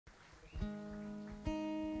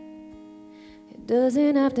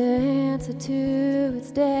Doesn't have to answer to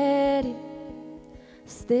its daddy.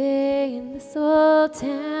 Stay in this old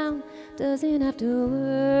town. Doesn't have to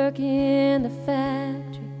work in the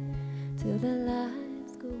factory till the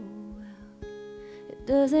lights go out. It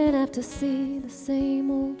doesn't have to see the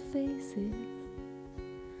same old faces and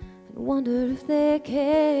wonder if they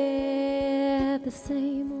care. The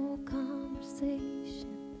same old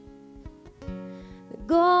conversation that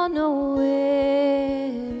go nowhere.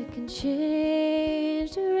 It can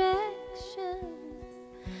change directions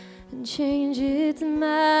and change its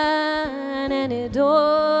mind, and it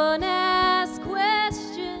don't ask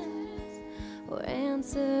questions or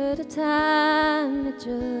answer the time. It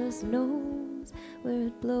just knows where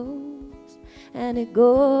it blows, and it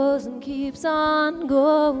goes and keeps on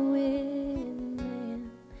going. And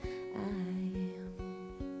I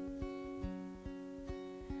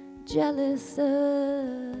am jealous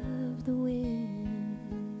of the wind.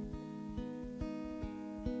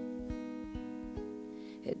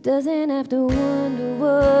 It doesn't have to wonder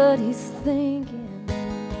what he's thinking.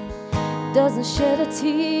 It doesn't shed a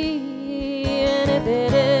tear, and if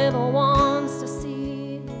it ever wants to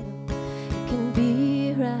see him, it can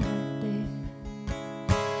be right there.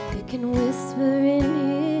 It can whisper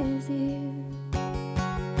in his ear,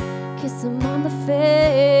 kiss him on the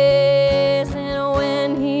face, and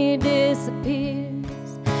when he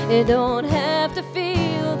disappears, it don't have to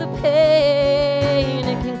feel the pain.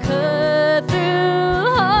 It can cut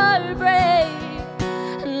through heartbreak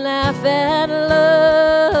and laugh at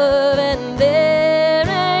love, and there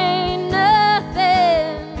ain't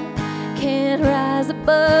nothing can't rise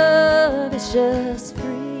above. It's just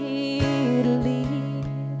free to leave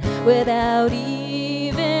without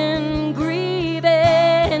even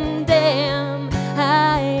grieving. Damn,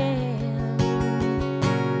 I am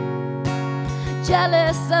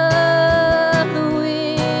jealous of the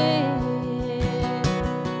wind.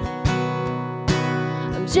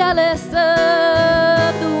 I'm jealous of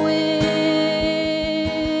the wind.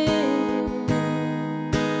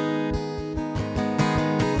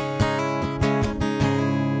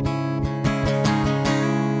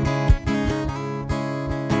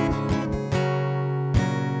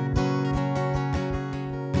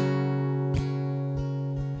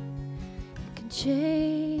 It can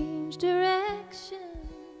change directions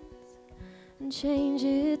and change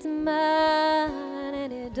its mind,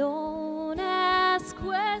 and it don't ask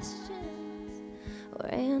questions or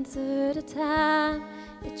answer the time.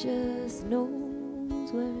 It just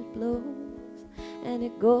knows where it blows, and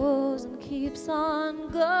it goes and keeps on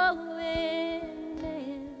going.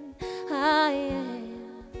 And I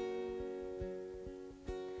am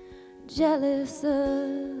jealous of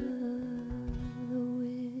the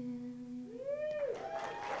wind.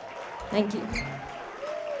 Thank you.